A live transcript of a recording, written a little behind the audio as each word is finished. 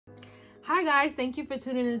Hi guys, thank you for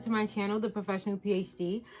tuning into my channel, The Professional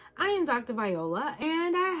PhD. I am Dr. Viola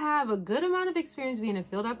and I have a good amount of experience being a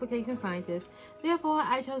field application scientist. Therefore,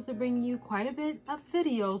 I chose to bring you quite a bit of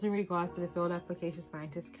videos in regards to the field application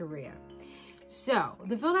scientist career. So,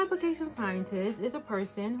 the field application scientist is a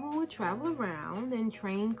person who would travel around and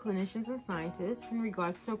train clinicians and scientists in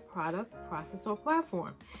regards to a product, process, or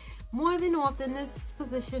platform. More than often, this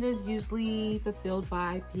position is usually fulfilled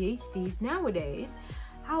by PhDs nowadays.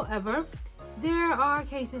 However, there are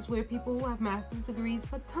cases where people who have master's degrees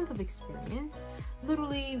but tons of experience,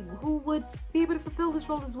 literally, who would be able to fulfill this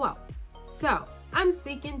role as well. So, I'm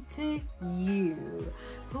speaking to you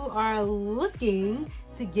who are looking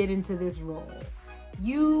to get into this role.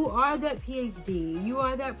 You are that PhD, you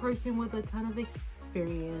are that person with a ton of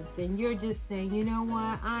experience, and you're just saying, you know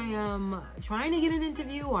what, I am trying to get an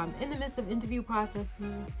interview, I'm in the midst of interview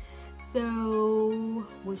processes, so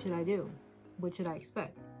what should I do? What should I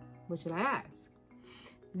expect? What should I ask?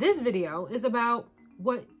 This video is about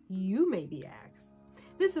what you may be asked.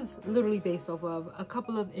 This is literally based off of a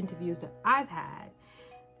couple of interviews that I've had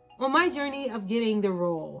on my journey of getting the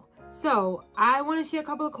role. So I want to share a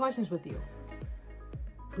couple of questions with you.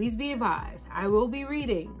 Please be advised, I will be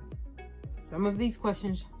reading some of these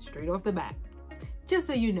questions straight off the bat, just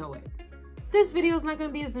so you know it. This video is not going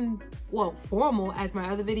to be as formal as my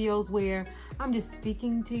other videos where I'm just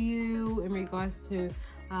speaking to you in regards to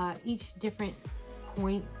each different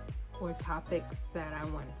point or topics that I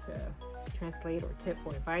want to translate or tip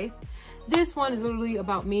or advice. This one is literally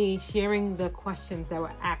about me sharing the questions that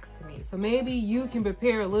were asked to me. So maybe you can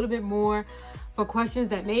prepare a little bit more for questions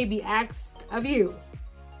that may be asked of you.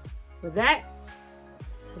 With that,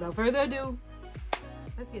 without further ado,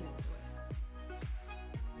 let's get into it.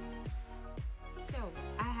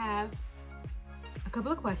 I have a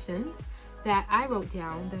couple of questions that I wrote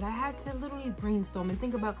down that I had to literally brainstorm and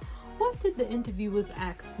think about what did the interviewers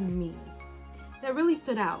ask me that really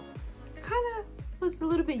stood out. Kind of was a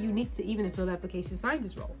little bit unique to even the field application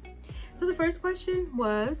scientist role. So the first question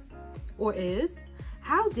was, or is,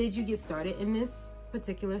 how did you get started in this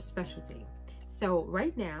particular specialty? So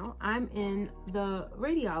right now I'm in the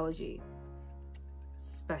radiology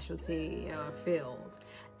specialty field.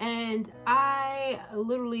 And I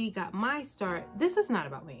literally got my start. This is not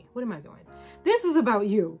about me. What am I doing? This is about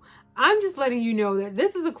you. I'm just letting you know that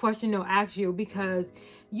this is a question they'll ask you because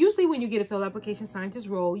usually when you get a field application scientist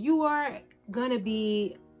role, you are going to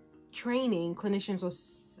be training clinicians or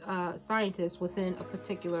scientists within a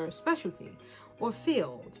particular specialty or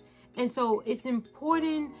field. And so it's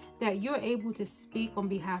important that you're able to speak on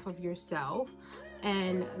behalf of yourself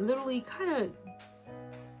and literally kind of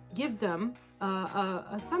give them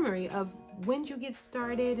a summary of when you get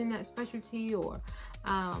started in that specialty or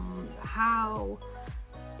how,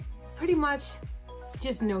 pretty much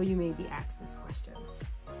just know you may be asked this question.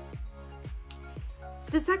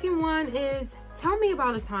 The second one is, tell me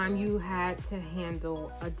about a time you had to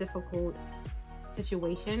handle a difficult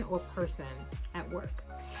situation or person at work.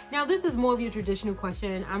 Now this is more of your traditional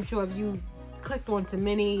question. I'm sure if you clicked onto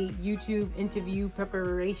many YouTube interview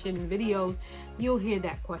preparation videos, you'll hear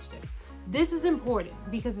that question. This is important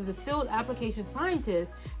because as a field application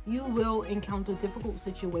scientist, you will encounter difficult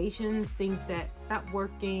situations, things that stop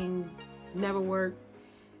working, never work,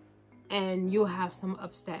 and you'll have some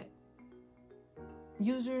upset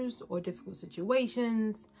users or difficult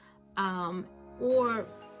situations, or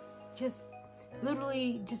just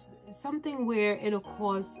literally just something where it'll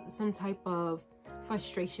cause some type of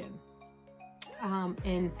frustration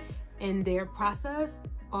in their process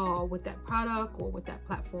or with that product or with that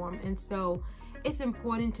platform. And so it's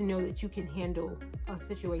important to know that you can handle a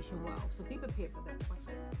situation well. So be prepared for that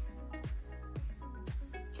question.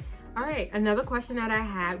 All right, another question that I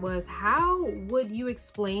had was, how would you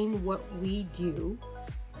explain what we do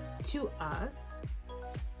to us?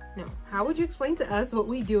 No, how would you explain to us what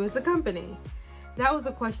we do as a company? That was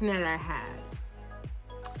a question that I had.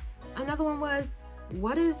 Another one was,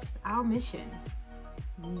 what is our mission?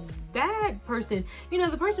 That person,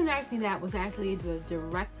 the person that asked me that was actually the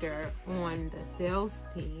director on the sales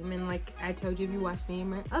team. And like I told you, if you watch any of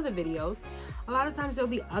my other videos, a lot of times there'll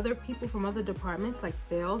be other people from other departments like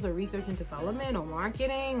sales or research and development or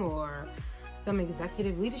marketing or some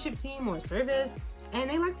executive leadership team or service. And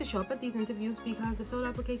they like to show up at these interviews because the field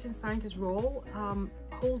application scientist role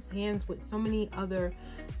holds hands with so many other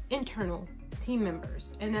internal team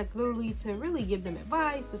members, and that's literally to really give them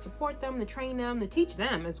advice, to support them, to train them, to teach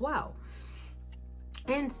them as well.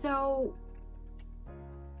 And so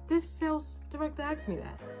this sales director asked me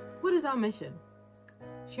that. What is our mission?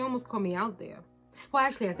 She almost called me out there. Well,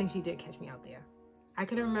 actually, I think she did catch me out there. I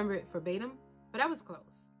couldn't remember it verbatim, but I was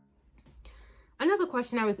close. Another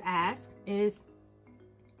question I was asked is,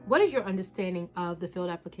 what is your understanding of the field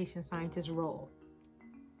application scientist role?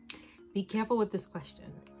 Be careful with this question.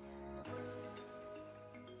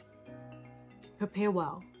 Prepare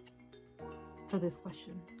well for this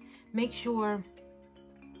question. Make sure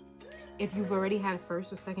if you've already had a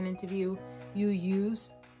first or second interview, you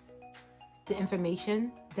use the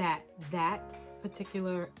information that that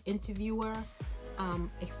particular interviewer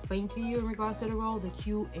explained to you in regards to the role, that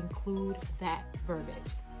you include that verbiage.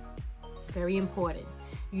 Very important.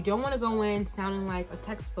 You don't want to go in sounding like a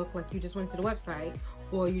textbook, like you just went to the website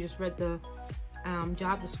or you just read the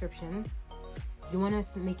job description. You want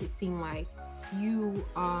to make it seem like you've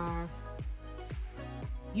done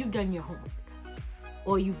your homework,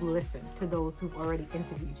 or you've listened to those who've already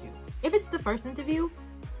interviewed you. If it's the first interview,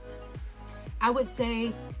 I would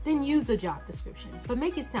say then use the job description, but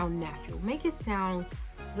make it sound natural. Make it sound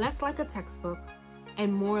less like a textbook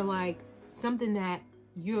and more like something that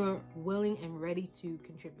you're willing and ready to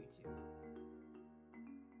contribute to.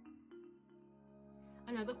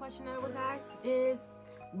 Another question I was asked is,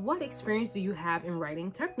 what experience do you have in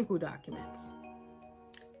writing technical documents?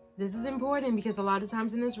 This is important because a lot of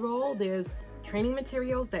times in this role, there's training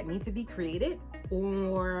materials that need to be created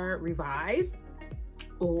or revised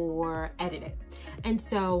or edited. And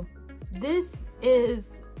so this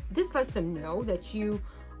lets them know that you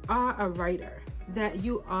are a writer, that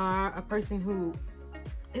you are a person who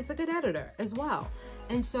is a good editor as well.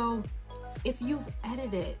 And so if you've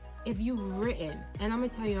edited, if you've written, and I'm gonna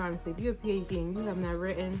tell you honestly, if you're a PhD and you have not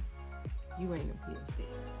written, you ain't a PhD.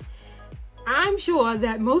 I'm sure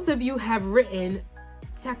that most of you have written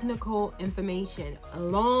technical information,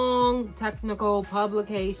 long technical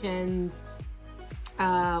publications.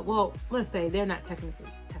 Well, let's say they're not technical,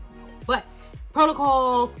 but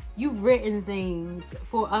protocols. You've written things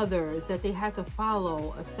for others that they had to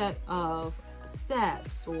follow a set of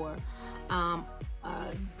steps, or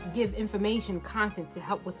give information, content to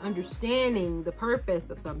help with understanding the purpose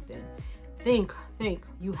of something. Think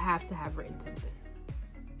you have to have written something.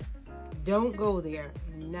 Don't go there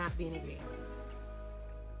not being examined.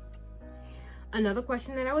 Another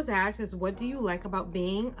question that I was asked is, what do you like about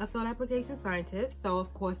being a field application scientist? So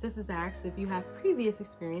of course this is asked if you have previous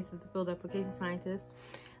experience as a field application scientist.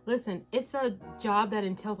 Listen, it's a job that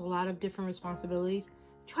entails a lot of different responsibilities.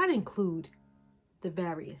 Try to include the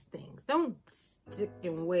various things. Don't stick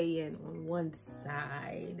and weigh in on one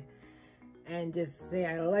side and just say,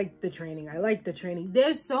 I like the training.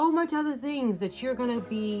 There's so much other things that you're going to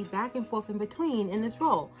be back and forth in between in this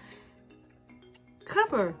role.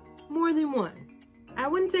 Cover more than one. I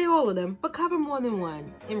wouldn't say all of them, but cover more than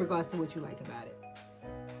one in regards to what you like about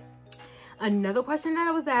it. Another question that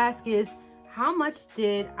I was asked is, how much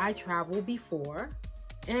did I travel before?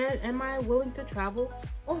 And am I willing to travel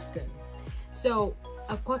often? So,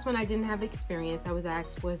 of course, when I didn't have experience, I was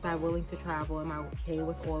asked, was I willing to travel? Am I okay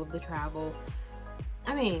with all of the travel?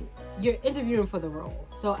 I mean, you're interviewing for the role,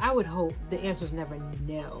 so I would hope the answer is never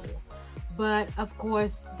no. But of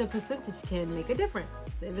course, the percentage can make a difference.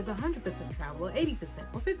 If it's 100% travel, or 80%,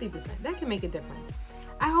 or 50%, that can make a difference.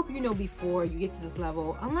 I hope you know before you get to this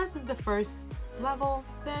level, unless it's the first level,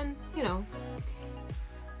 then, you know,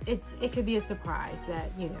 it could be a surprise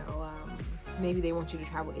that, you know, maybe they want you to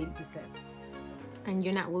travel 80% and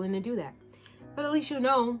you're not willing to do that. But at least you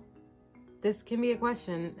know this can be a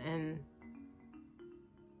question and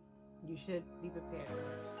you should be prepared.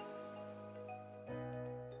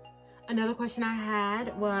 Another question I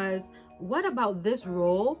had was, what about this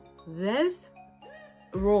role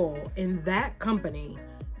in that company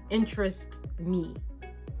interested me,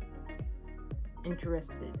 because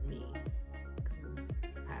it's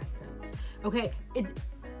past tense. Okay,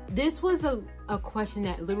 this was a question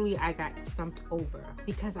that literally I got stumped over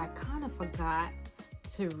because I kind of forgot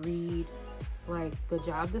to read like the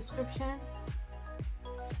job description.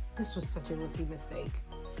 This was such a rookie mistake.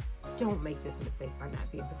 Don't make this mistake by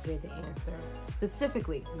not being prepared to answer.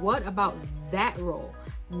 Specifically, what about that role?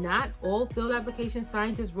 Not all field application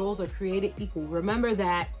scientist roles are created equal. Remember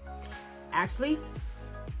that. Actually,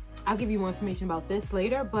 I'll give you more information about this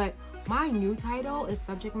later, but my new title is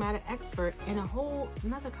subject matter expert in a whole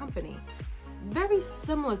another company. Very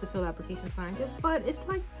similar to field application scientist, but it's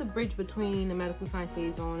like the bridge between the medical science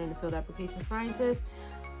liaison and the field application scientist.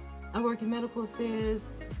 I work in medical affairs.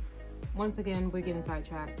 Once again, we're getting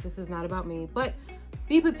sidetracked. This is not about me, but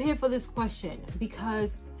be prepared for this question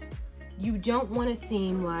because you don't want to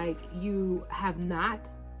seem like you have not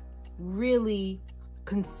really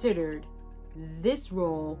considered this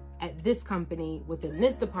role at this company, within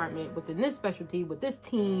this department, within this specialty, with this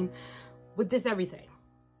team, with this everything.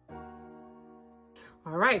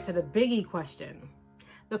 All right, for the biggie question.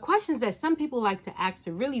 The questions that some people like to ask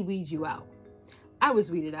to really weed you out. I was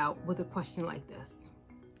weeded out with a question like this.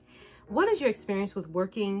 What is your experience with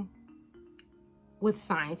working with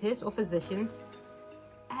scientists or physicians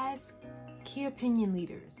as key opinion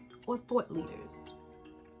leaders or thought leaders?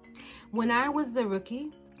 When I was the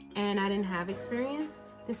rookie and I didn't have experience,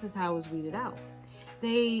 this is how I was weeded out.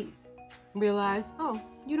 They realized, oh,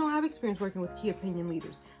 you don't have experience working with key opinion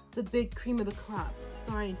leaders, the big cream of the crop,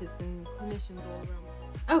 scientists and clinicians all around.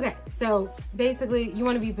 Okay, so basically you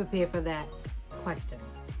want to be prepared for that question.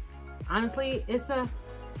 Honestly, it's a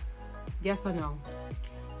yes or no.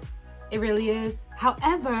 It really is.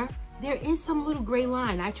 However, there is some little gray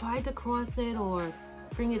line. I tried to cross it or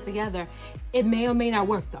bring it together. It may or may not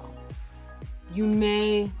work though. You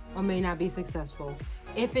may or may not be successful.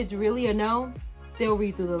 If it's really a no, they'll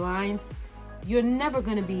read through the lines. You're never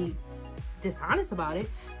going to be dishonest about it,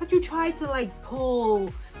 but you try to like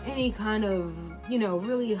pull any kind of, you know,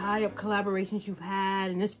 really high up collaborations you've had,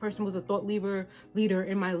 and this person was a thought leader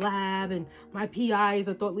in my lab, and my PI is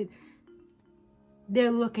a thought leader.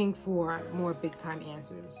 They're looking for more big time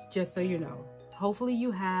answers, just so you know. Hopefully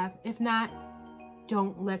you have. If not,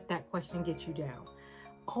 don't let that question get you down.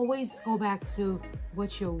 Always go back to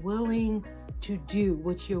what you're willing to do,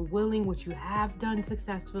 what you have done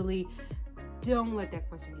successfully. Don't let that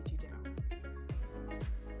question get you down.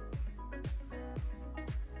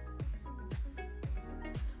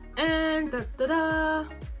 And the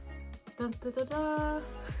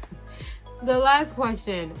last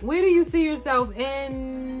question. Where do you see yourself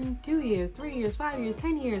in 2 years, 3 years, 5 years,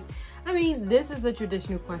 10 years? I mean, this is a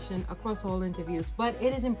traditional question across all interviews, but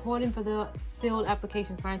it is important for the field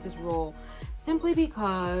application scientist role simply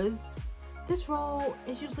because this role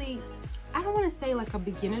is usually, I don't want to say like a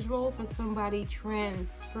beginner's role for somebody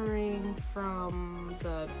transferring from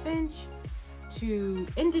the bench to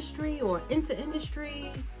industry or into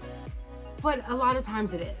industry, but a lot of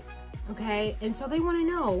times it is, okay? And so they want to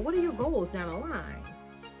know, what are your goals down the line?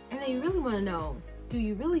 And they really want to know, do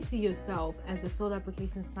you really see yourself as a field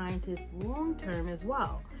application scientist long-term as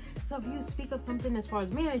well? So if you speak of something as far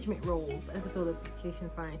as management roles as a field application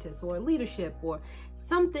scientist, or leadership, or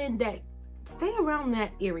something that stay around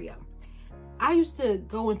that area. I used to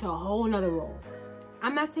go into a whole nother role.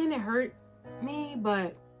 I'm not saying it hurt me,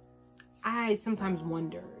 but I sometimes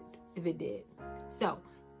wondered if it did. So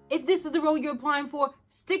if this is the role you're applying for,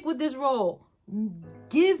 stick with this role.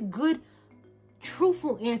 Give good,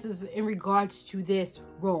 truthful answers in regards to this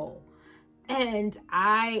role. And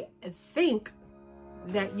I think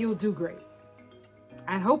that you'll do great.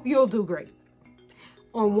 I hope you'll do great.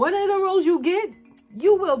 On one of the roles you get,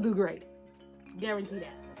 you will do great. Guarantee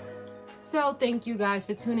that. So thank you guys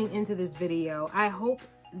for tuning into this video. I hope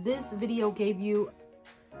this video gave you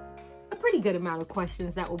a pretty good amount of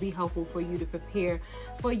questions that will be helpful for you to prepare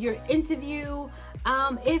for your interview.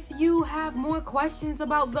 If you have more questions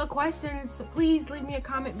about the questions, please leave me a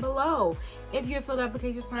comment below. If you're a field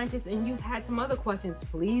application scientist and you've had some other questions,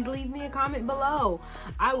 please leave me a comment below.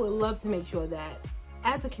 I would love to make sure that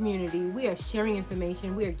as a community, we are sharing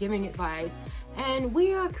information, we are giving advice, and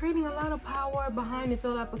we are creating a lot of power behind the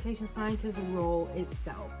field application scientist role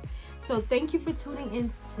itself. So thank you for tuning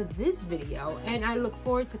into this video, and I look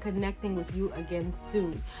forward to connecting with you again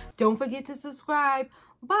soon. Don't forget to subscribe.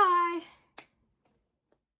 Bye.